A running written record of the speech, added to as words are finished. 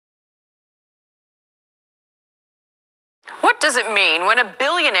Does it mean when a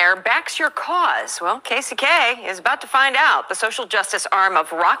billionaire backs your cause? Well, KCK is about to find out. The social justice arm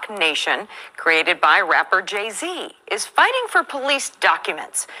of Rock Nation, created by rapper Jay-Z, is fighting for police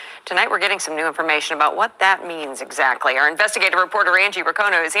documents. Tonight, we're getting some new information about what that means exactly. Our investigative reporter Angie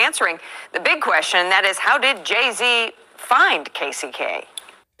Racono is answering the big question, that is, how did Jay-Z find KCK?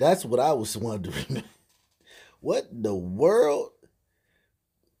 That's what I was wondering. What in the world?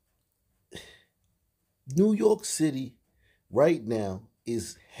 New York City right now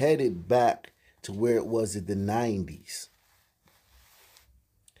is headed back to where it was in the 90s.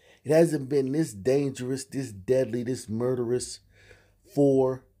 It hasn't been this dangerous, this deadly, this murderous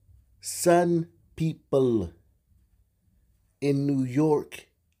for some people in New York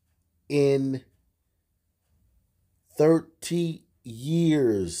in 30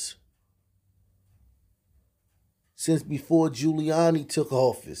 years. Since before Giuliani took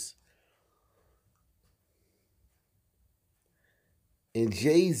office. And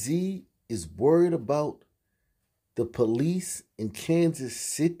Jay-Z is worried about the police in Kansas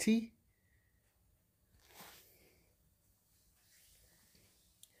City?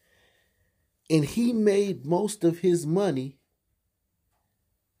 And he made most of his money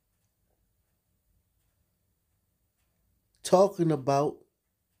talking about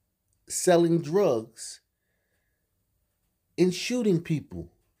selling drugs and shooting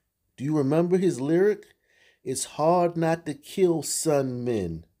people. Do you remember his lyric? It's hard not to kill some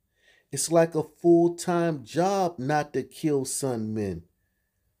men. It's like a full-time job not to kill some men.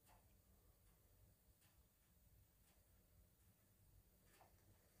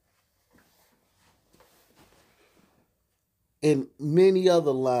 And many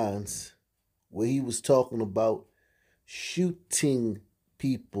other lines where he was talking about shooting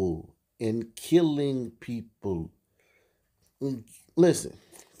people and killing people. And listen,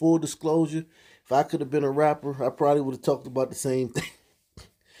 full disclosure, if I could have been a rapper, I probably would have talked about the same thing.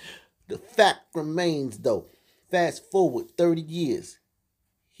 The fact remains, though, fast forward 30 years,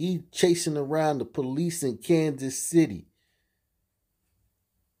 he chasing around the police in Kansas City.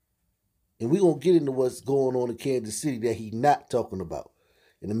 And we're going to get into what's going on in Kansas City that he's not talking about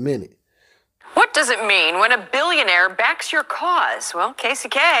in a minute. What does it mean when a billionaire backs your cause? Well,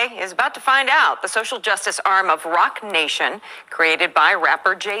 KCK is about to find out. The social justice arm of Rock Nation, created by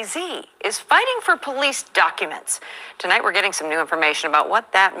rapper Jay-Z, is fighting for police documents. Tonight, we're getting some new information about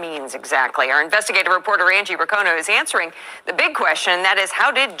what that means exactly. Our investigative reporter Angie Racono is answering the big question, that is, how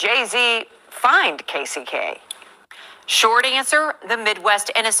did Jay-Z find KCK? Short answer, the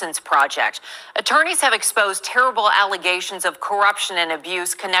Midwest Innocence Project. Attorneys have exposed terrible allegations of corruption and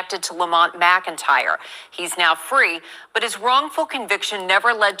abuse connected to Lamont McIntyre. He's now free, but his wrongful conviction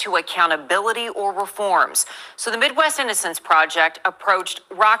never led to accountability or reforms. So the Midwest Innocence Project approached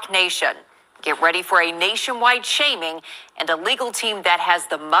Rock Nation. Get ready for a nationwide shaming and a legal team that has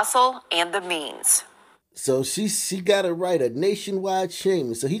the muscle and the means. So she got it right, a nationwide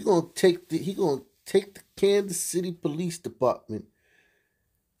shaming. So he's gonna take the Kansas City Police Department,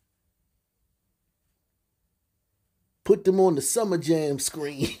 put them on the Summer Jam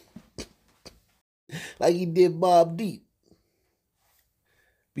screen like he did Bob Deep,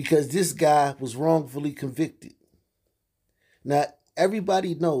 because this guy was wrongfully convicted. Now,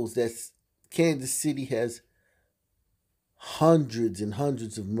 everybody knows that Kansas City has hundreds and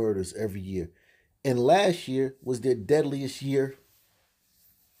hundreds of murders every year. And last year was their deadliest year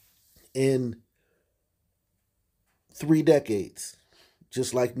in 3 decades,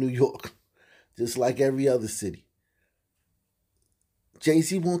 just like New York, just like every other city.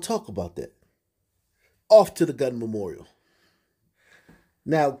 Jay-Z won't talk about that. Off to the gun memorial.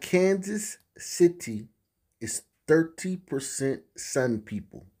 Now, Kansas City is 30% Sun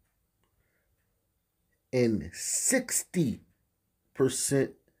people and 60%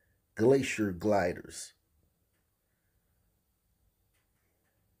 glacier gliders.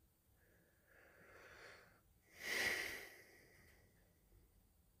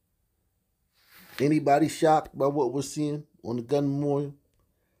 Anybody shocked by what we're seeing on the gun memorial?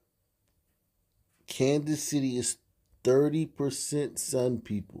 Kansas City is 30% Sun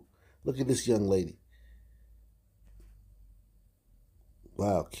people. Look at this young lady.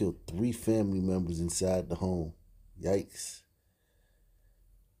 Wow, killed 3 family members inside the home. Yikes.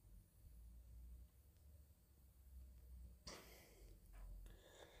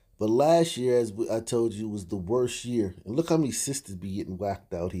 But last year, as I told you, was the worst year. And look how many sisters be getting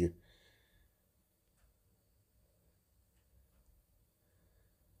whacked out here.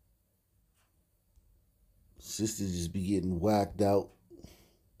 Sisters just be getting whacked out.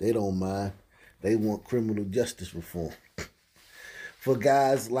 They don't mind. They want criminal justice reform. For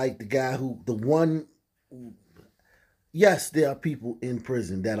guys like the one Yes, there are people in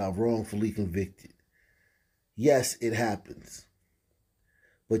prison that are wrongfully convicted. Yes, it happens.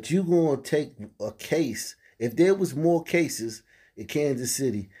 But you going to take a case. If there was more cases in Kansas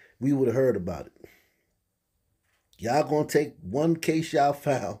City, we would have heard about it. Y'all going to take one case y'all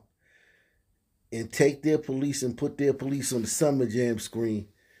found and take their police and put their police on the Summer Jam screen.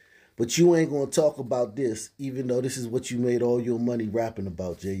 But you ain't going to talk about this, even though this is what you made all your money rapping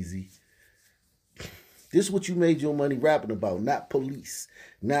about, Jay-Z. This is what you made your money rapping about, not police,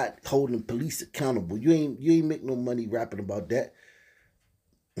 not holding police accountable. You ain't make no money rapping about that.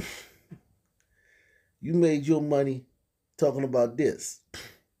 You made your money talking about this.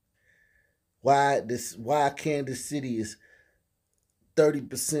 Why Kansas City is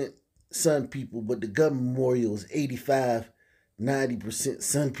 30% Sun people, but the gun memorial is 85, 90%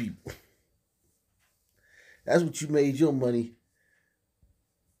 Sun people. That's what you made your money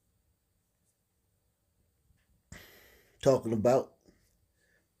talking about.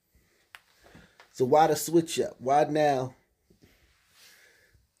 So why the switch up? Why now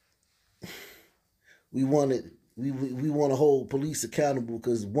we want to hold police accountable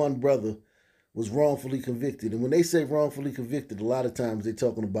because one brother was wrongfully convicted? And when they say wrongfully convicted, a lot of times they're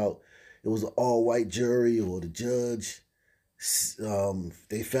talking about it was an all-white jury, or the judge,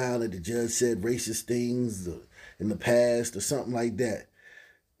 they found that the judge said racist things in the past or something like that.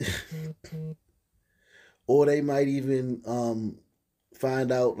 Or they might even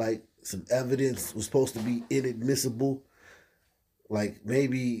find out like some evidence was supposed to be inadmissible. Like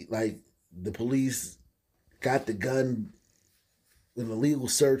maybe like the police got the gun in a legal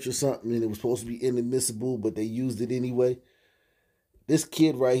search or something and it was supposed to be inadmissible, but they used it anyway. This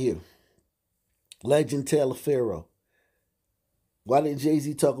kid right here, Legend Taylor Farrow. Why didn't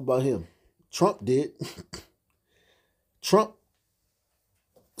Jay-Z talk about him? Trump did. Trump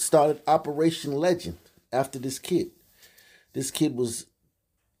started Operation Legend after this kid. This kid was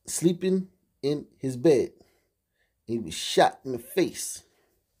sleeping in his bed. He was shot in the face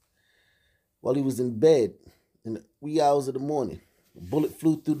while he was in bed in the wee hours of the morning. A bullet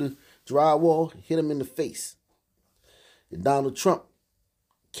flew through the drywall, hit him in the face. And Donald Trump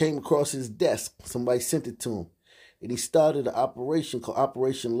came across his desk. Somebody sent it to him. And he started an operation called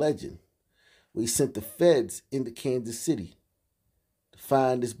Operation Legend, where he sent the feds into Kansas City to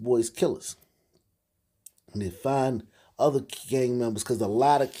find this boy's killers. And they find other gang members, because a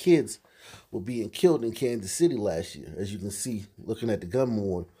lot of kids were being killed in Kansas City last year. As you can see, looking at the gun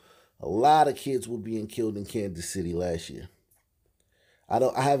memorial, a lot of kids were being killed in Kansas City last year.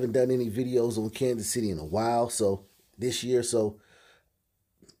 I haven't done any videos on Kansas City in a while, so this year, so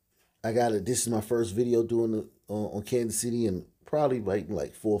this is my first video doing it on Kansas City in probably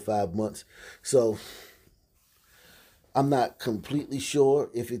like 4 or 5 months. So I'm not completely sure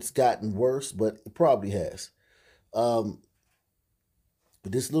if it's gotten worse, but it probably has. But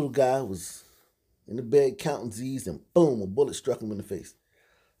this little guy was in the bed counting Z's, and boom, a bullet struck him in the face.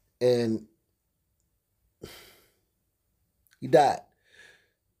 And he died.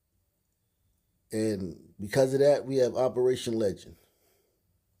 And because of that, we have Operation Legend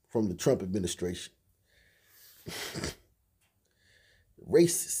from the Trump administration.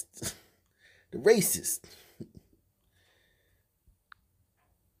 Racist. The racist.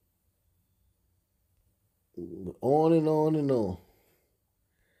 On and on and on.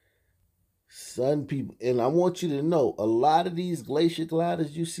 Sun people. And I want you to know, a lot of these glacier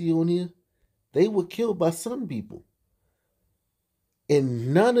gliders you see on here, they were killed by Sun people.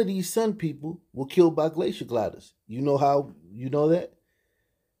 And none of these Sun people were killed by glacier gliders. You know how you know that?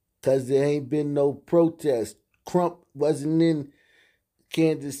 Because there ain't been no protest. Crump wasn't in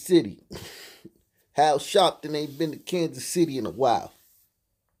Kansas City. Hal Sharpton ain't been to Kansas City in a while.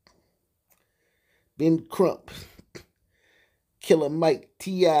 Ben Crump, Killer Mike,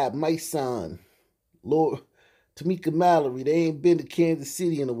 T.I., My Son, Lord, Tamika Mallory, they ain't been to Kansas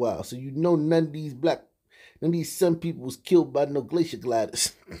City in a while. So you know none of these Sun people was killed by no glacier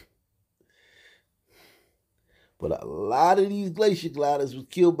gliders. But a lot of these glacier gliders was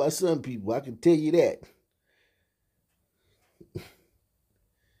killed by Sun people. I can tell you that.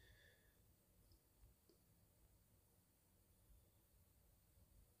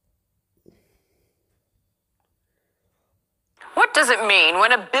 What does it mean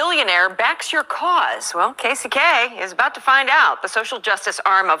when a billionaire backs your cause? Well, KCK is about to find out. The social justice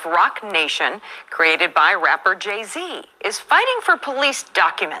arm of Rock Nation, created by rapper Jay-Z, is fighting for police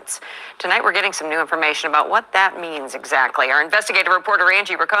documents. Tonight, we're getting some new information about what that means exactly. Our investigative reporter,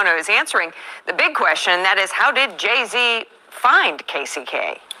 Angie Racono, is answering the big question, that is, how did Jay-Z find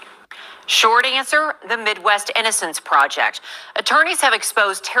KCK? Short answer, the Midwest Innocence Project. Attorneys have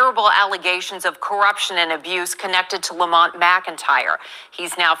exposed terrible allegations of corruption and abuse connected to Lamont McIntyre.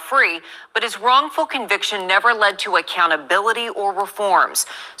 He's now free, but his wrongful conviction never led to accountability or reforms.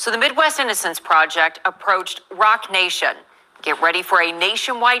 So the Midwest Innocence Project approached Rock Nation. Get ready for a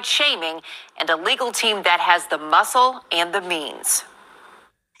nationwide shaming and a legal team that has the muscle and the means.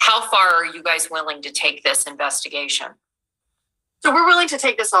 How far are you guys willing to take this investigation? So we're willing to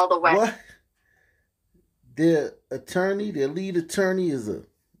take this all the way. What? Their lead attorney is a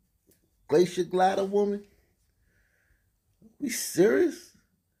glacier glider woman? We serious?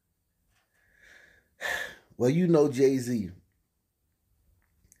 Well, you know Jay-Z.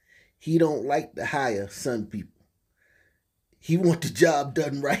 He don't like to hire Sun people. He want the job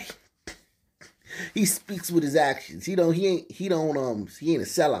done right. He speaks with his actions. He ain't a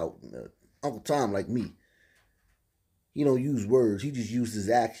sellout, Uncle Tom like me. He don't use words. He just uses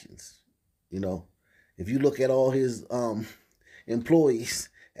actions. If you look at all his employees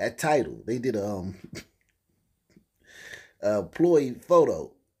at Tidal, they did a employee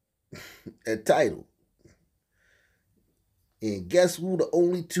photo at Tidal. And guess who the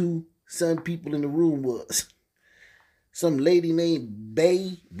only two Sun people in the room was? Some lady named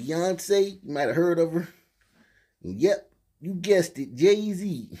Beyonce. You might have heard of her. And yep, you guessed it,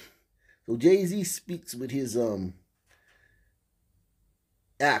 Jay-Z. So Jay-Z speaks with his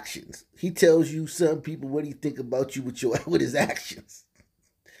actions. He tells you, Sun people, what he think about you with his actions.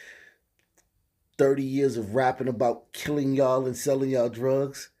 30 years of rapping about killing y'all and selling y'all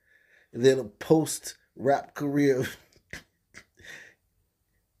drugs. And then a post-rap career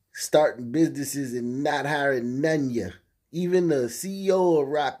starting businesses and not hiring none of you. Even the CEO of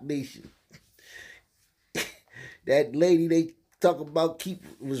Rock Nation. That lady they talk about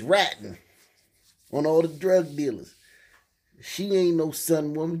was ratting on all the drug dealers. She ain't no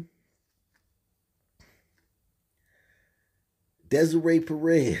Sun woman. Desiree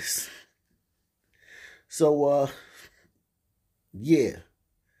Perez. So, yeah.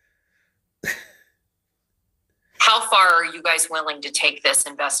 How far are you guys willing to take this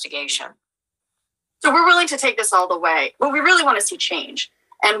investigation? So we're willing to take this all the way. But we really want to see change.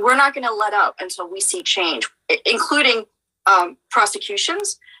 And we're not going to let up until we see change, including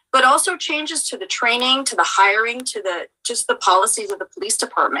prosecutions, but also changes to the training, to the hiring, to the policies of the police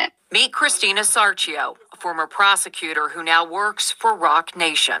department. Meet Christina Sarchio, a former prosecutor who now works for Rock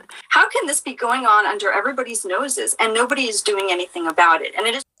Nation. How can this be going on under everybody's noses and nobody is doing anything about it? And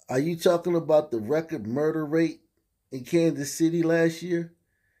it is. Are you talking about the record murder rate in Kansas City last year,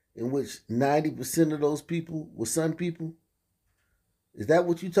 in which 90% of those people were Sun people? Is that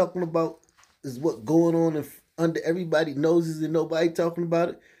what you're talking about? Is what going on under everybody's noses and nobody talking about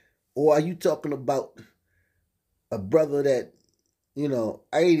it? Or are you talking about a brother that,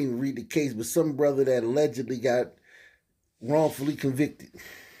 I ain't even read the case, but some brother that allegedly got wrongfully convicted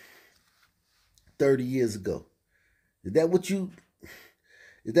 30 years ago? Is that what you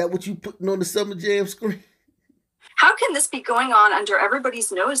putting on the Summer Jam screen? How can this be going on under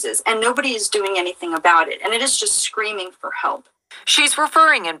everybody's noses and nobody is doing anything about it? And it is just screaming for help. She's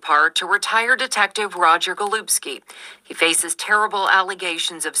referring in part to retired detective Roger Golubski. He faces terrible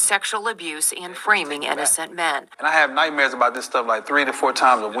allegations of sexual abuse and framing innocent men. And I have nightmares about this stuff like 3 to 4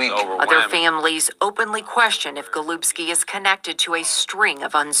 times a week. Other families openly question if Golubski is connected to a string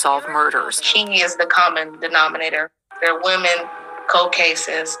of unsolved murders. He is the common denominator. There are women, cold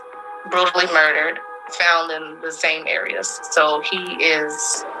cases, brutally murdered, found in the same areas. So he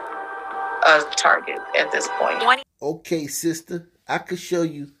is a target at this point. Okay, sister, I could show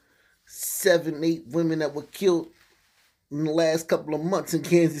you 7, 8 women that were killed in the last couple of months in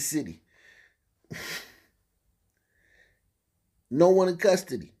Kansas City. No one in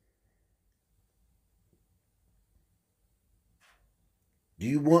custody. Do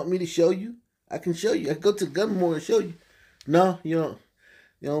you want me to show you? I can show you. I can go to Gunmore and show you. No, you don't.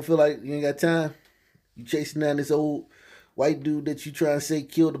 You don't feel like you ain't got time? You chasing down this old white dude that you trying to say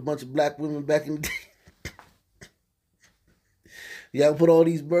killed a bunch of black women back in the day? You gotta put all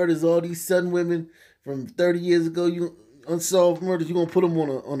these murders, all these Sun women from 30 years ago, you unsolved murders, you gonna put them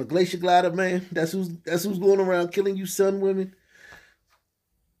on a glacier glider, man? That's who's going around killing you Sun women?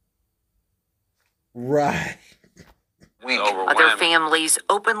 Right. Other families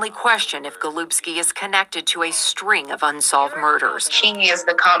openly question if Golubski is connected to a string of unsolved murders. He is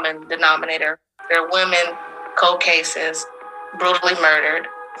the common denominator. There are women, cold cases, brutally murdered,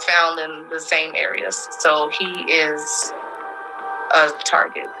 found in the same areas. So he is a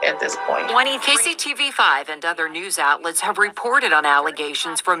target at this point. KCTV5 and other news outlets have reported on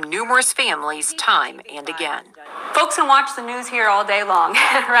allegations from numerous families time and again. Folks can watch the news here all day long,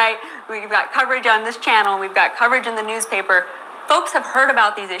 right? We've got coverage on this channel. We've got coverage in the newspaper. Folks have heard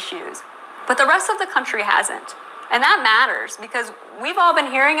about these issues, but the rest of the country hasn't. And that matters because we've all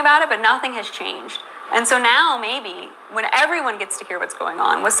been hearing about it, but nothing has changed. And so now maybe when everyone gets to hear what's going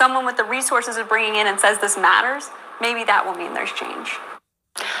on, with someone with the resources of bringing in and says this matters, maybe that will mean there's change.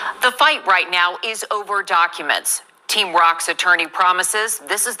 The fight right now is over documents. Team Rock's attorney promises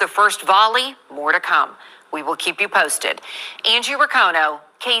this is the first volley, more to come. We will keep you posted. Angie Riccono,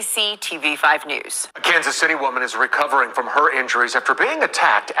 KCTV5 News. A Kansas City woman is recovering from her injuries after being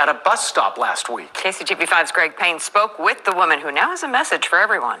attacked at a bus stop last week. KCTV5's Greg Payne spoke with the woman who now has a message for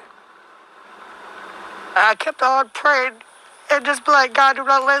everyone. I kept on praying and just be like, God, do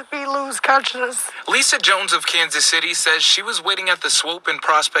not let me lose consciousness. Lisa Jones of Kansas City says she was waiting at the Swope and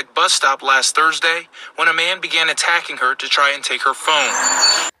Prospect bus stop last Thursday when a man began attacking her to try and take her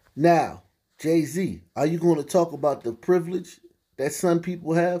phone. Now, Jay-Z, are you going to talk about the privilege that some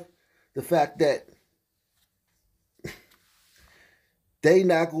people have? The fact that they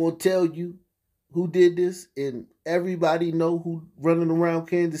not going to tell you who did this and everybody know who running around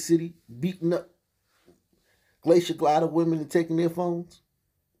Kansas City beating up glacier glider women and taking their phones?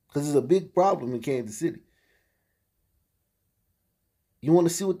 Because it's a big problem in Kansas City. You want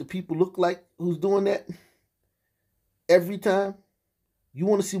to see what the people look like who's doing that every time? You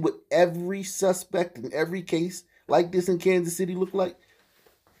want to see what every suspect in every case like this in Kansas City look like?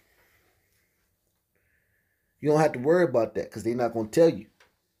 You don't have to worry about that because they're not going to tell you.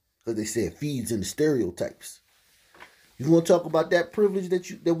 Because they say it feeds into stereotypes. You want to talk about that privilege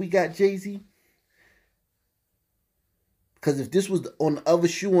that we got, Jay-Z? Because if this was on the other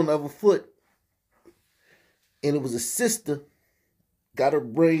shoe, on the other foot, and it was a sister, got her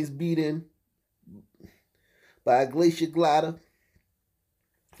brains beat in by a glacier glider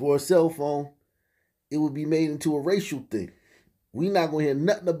for a cell phone, it would be made into a racial thing. We're not going to hear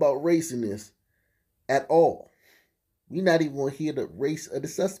nothing about race in this at all. We're not even going to hear the race of the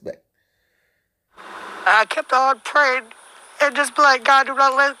suspect. I kept on praying and just be like, God, do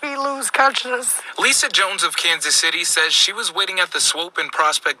not let me lose consciousness. Lisa Jones of Kansas City says she was waiting at the Swope and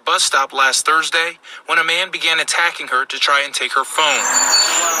Prospect bus stop last Thursday when a man began attacking her to try and take her phone.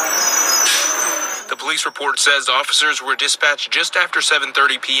 The police report says officers were dispatched just after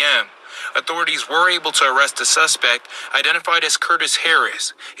 7:30 p.m. Authorities were able to arrest a suspect identified as Curtis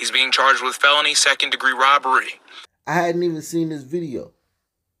Harris. He's being charged with felony second-degree robbery. I hadn't even seen this video.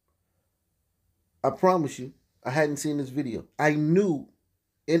 I promise you, I hadn't seen this video. I knew,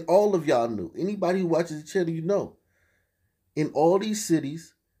 and all of y'all knew, anybody who watches the channel, you know, in all these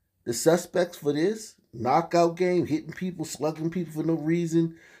cities, the suspects for this knockout game, hitting people, slugging people for no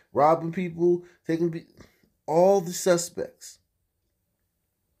reason, robbing people, taking all the suspects,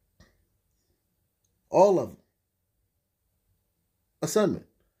 all of them, a Sunman.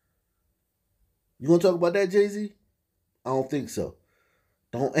 You gonna talk about that, Jay-Z? I don't think so.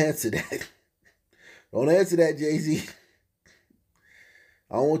 Don't answer that. Don't answer that, Jay-Z.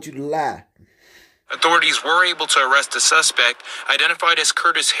 I don't want you to lie. Authorities were able to arrest a suspect identified as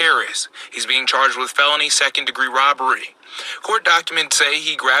Curtis Harris. He's being charged with felony second-degree robbery. Court documents say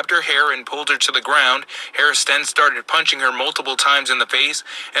he grabbed her hair and pulled her to the ground. Harris then started punching her multiple times in the face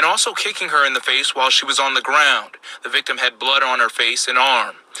and also kicking her in the face while she was on the ground. The victim had blood on her face and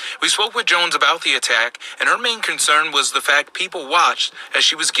arm. We spoke with Jones about the attack, and her main concern was the fact people watched as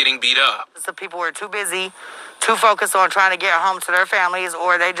she was getting beat up. The people were too busy, too focused on trying to get home to their families,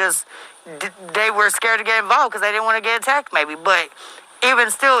 or they were scared to get involved because they didn't want to get attacked maybe. But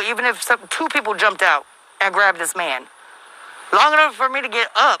even still, even if two people jumped out and grabbed this man, long enough for me to get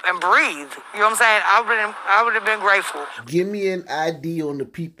up and breathe, you know what I'm saying? I would have been grateful. Give me an ID on the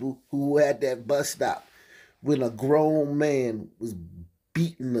people who were at that bus stop when a grown man was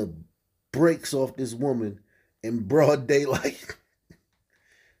beating the brakes off this woman in broad daylight.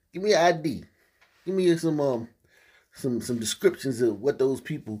 Give me an ID. Give me some descriptions of what those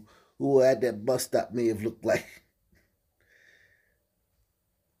people who were at that bus stop may have looked like.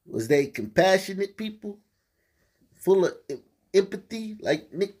 Was they compassionate people? Full of empathy,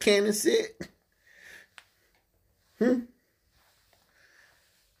 like Nick Cannon said?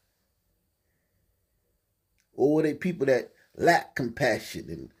 Or were they people that lack compassion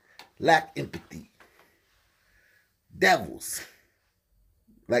and lack empathy? Devils,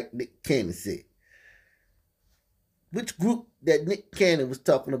 like Nick Cannon said. Which group that Nick Cannon was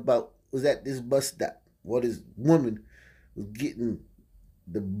talking about was at this bus stop? While this woman was getting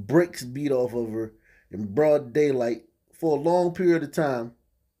the brakes beat off of her in broad daylight for a long period of time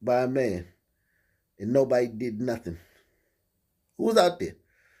by a man, and nobody did nothing. Who was out there?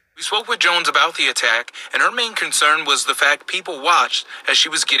 We spoke with Jones about the attack, and her main concern was the fact people watched as she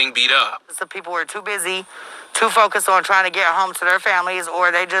was getting beat up. Some people were too busy, too focused on trying to get home to their families,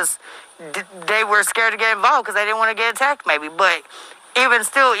 or they were scared to get involved because they didn't want to get attacked maybe. But even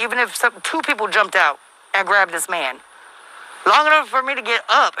still, even if two people jumped out and grabbed this man, long enough for me to get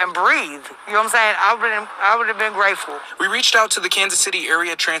up and breathe, you know what I'm saying, I would have been grateful. We reached out to the Kansas City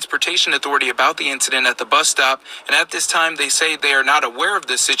Area Transportation Authority about the incident at the bus stop, and at this time they say they are not aware of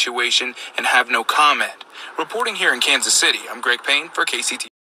this situation and have no comment. Reporting here in Kansas City, I'm Greg Payne for KCTV.